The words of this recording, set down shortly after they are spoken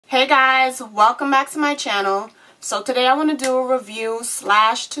Hey guys, welcome back to my channel. So today I want to do a review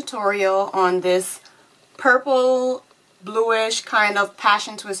slash tutorial on this purple bluish kind of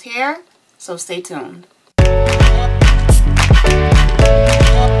passion twist hair. So stay tuned.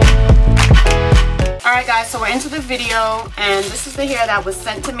 Alright guys, so we're into the video and this is the hair that was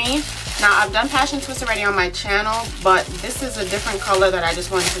sent to me. Now I've done passion twist already on my channel, but this is a different color that I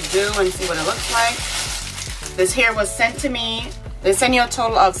just wanted to do and see what it looks like. This hair was sent to me. They send you a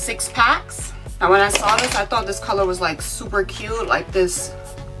total of 6 packs. Now when I saw this, I thought this color was like super cute, like this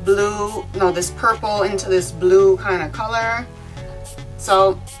blue, no, this purple into this blue kind of color.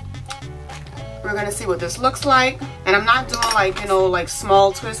 So we're gonna see what this looks like. And I'm not doing like, you know, like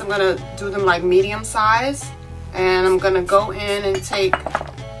small twists. I'm gonna do them like medium size. And I'm gonna go in and take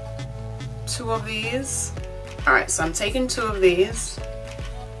 2 of these. All right, so I'm taking 2 of these,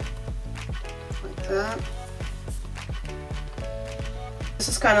 like that. This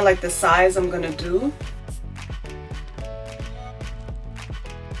is kind of like the size I'm gonna do.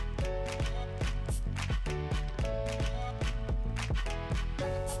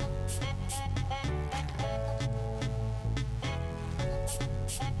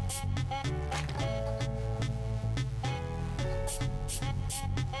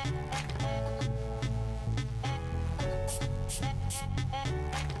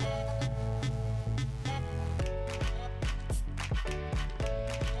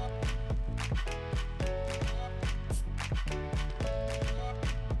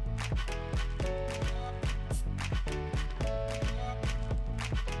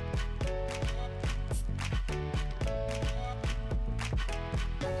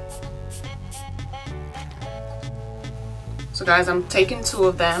 So guys, I'm taking 2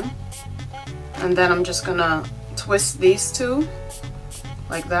 of them and then I'm just gonna twist these 2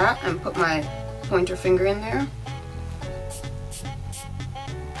 like that and put my pointer finger in there.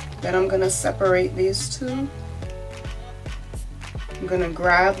 Then I'm gonna separate these 2. I'm gonna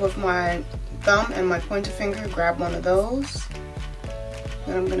grab with my thumb and my pointer finger, grab one of those.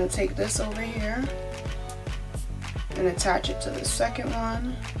 Then I'm gonna take this over here and attach it to the second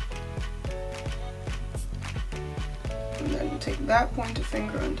one. And then take that pointer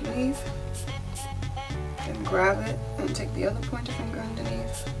finger underneath and grab it and take the other pointer finger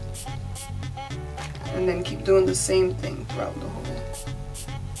underneath. And then keep doing the same thing throughout the whole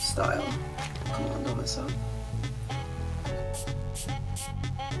style. Come on, don't mess up.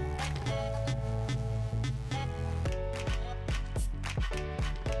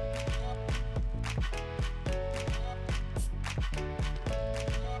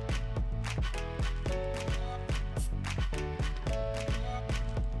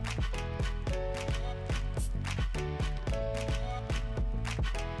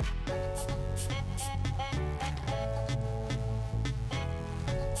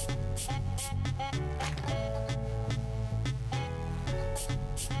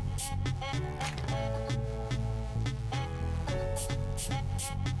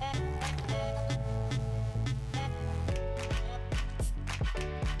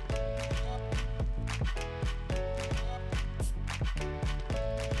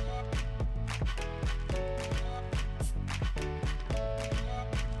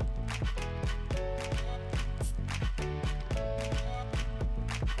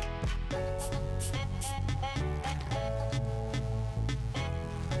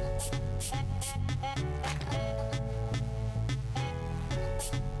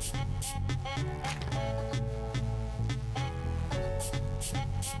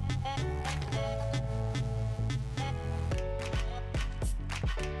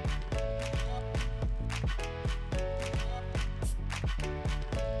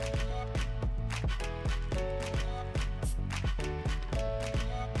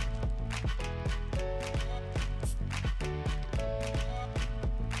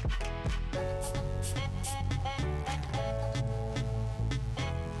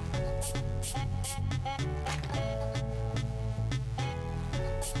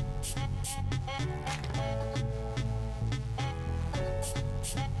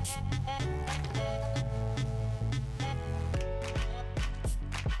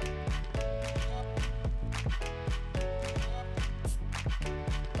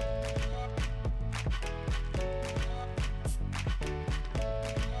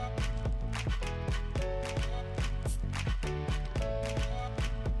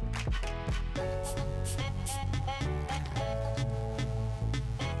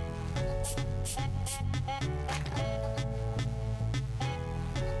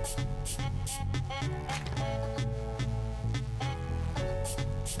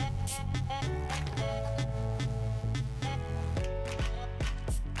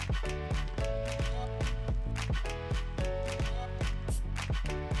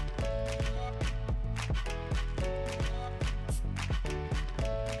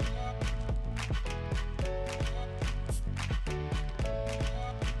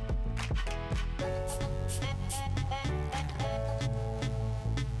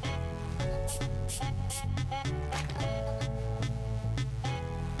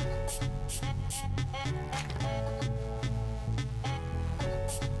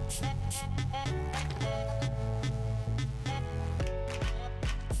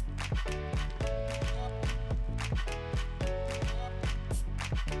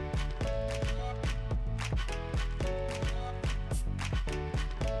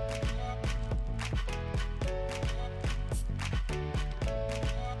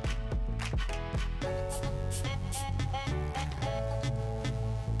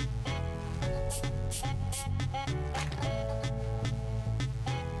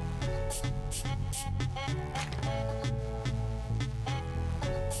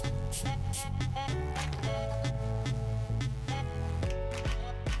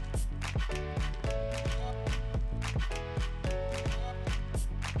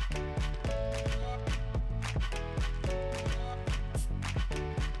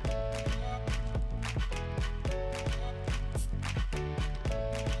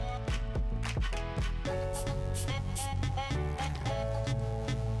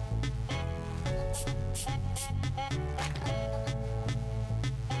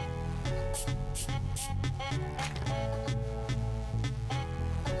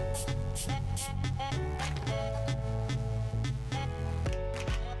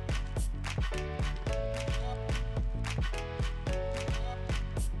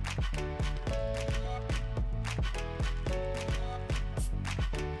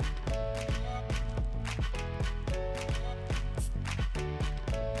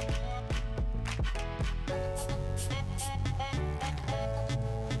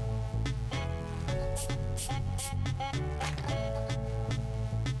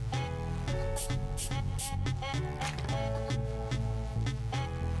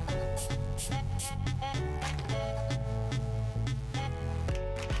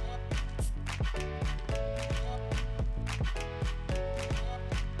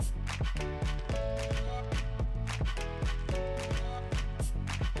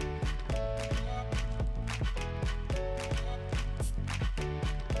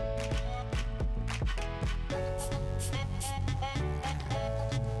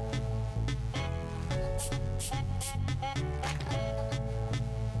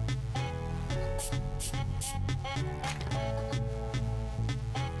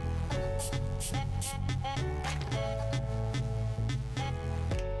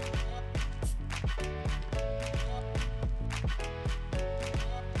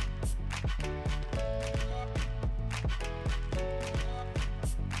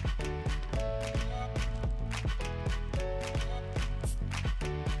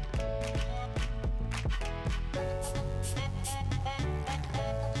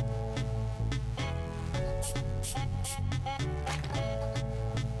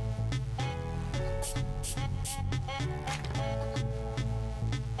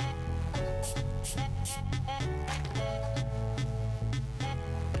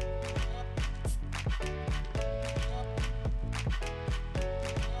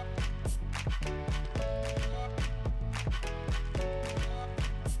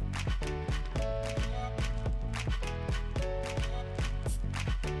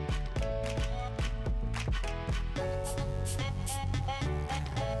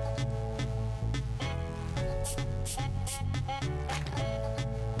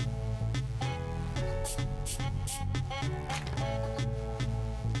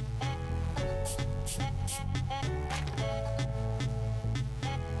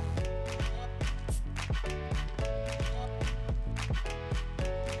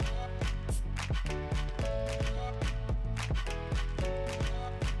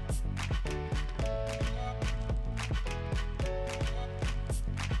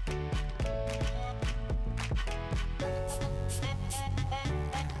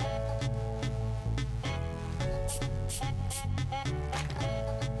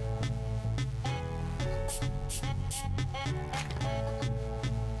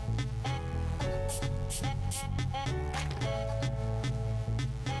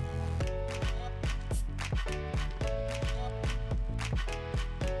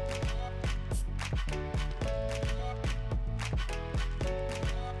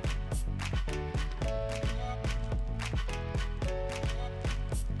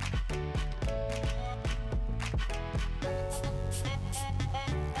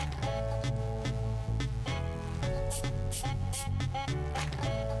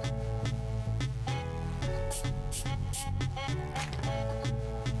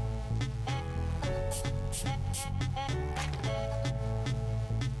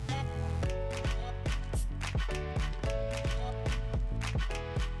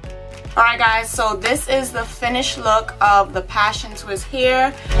 Alright guys, so this is the finished look of the Passion Twist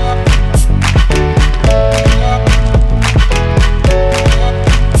here.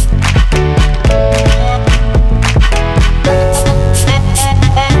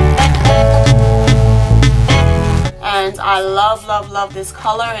 And I love this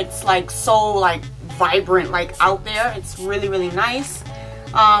color. It's like so like vibrant, like out there. It's really nice.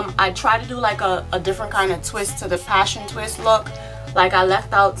 I try to do like a different kind of twist to the Passion Twist look. Like I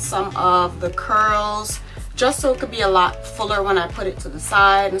left out some of the curls just so it could be a lot fuller when I put it to the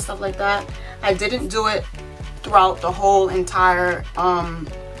side and stuff like that. I didn't do it throughout the whole entire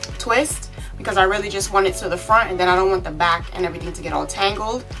twist because I really just want it to the front, and then I don't want the back and everything to get all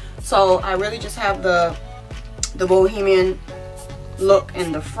tangled. So I really just have the bohemian look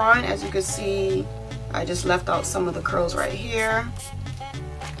in the front. As you can see, I just left out some of the curls right here,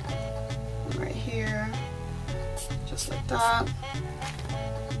 just like that.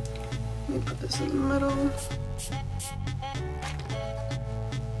 Let me put this in the middle.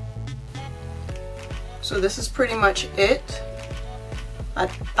 So this is pretty much it.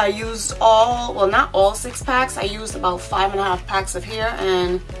 I used all, well, not all 6 packs. I used about 5.5 packs of hair,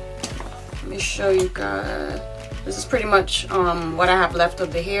 and let me show you guys. This is pretty much what I have left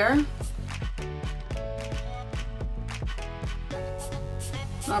of the hair.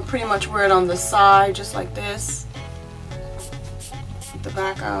 I'll pretty much wear it on the side just like this. Get the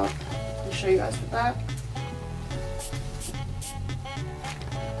back out. Let me show you guys the back.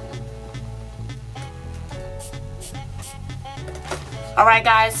 Alright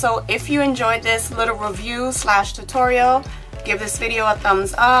guys, so if you enjoyed this little review / tutorial, give this video a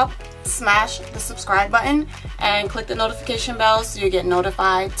thumbs up, smash the subscribe button, and click the notification bell so you get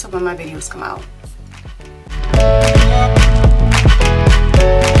notified to when my videos come out.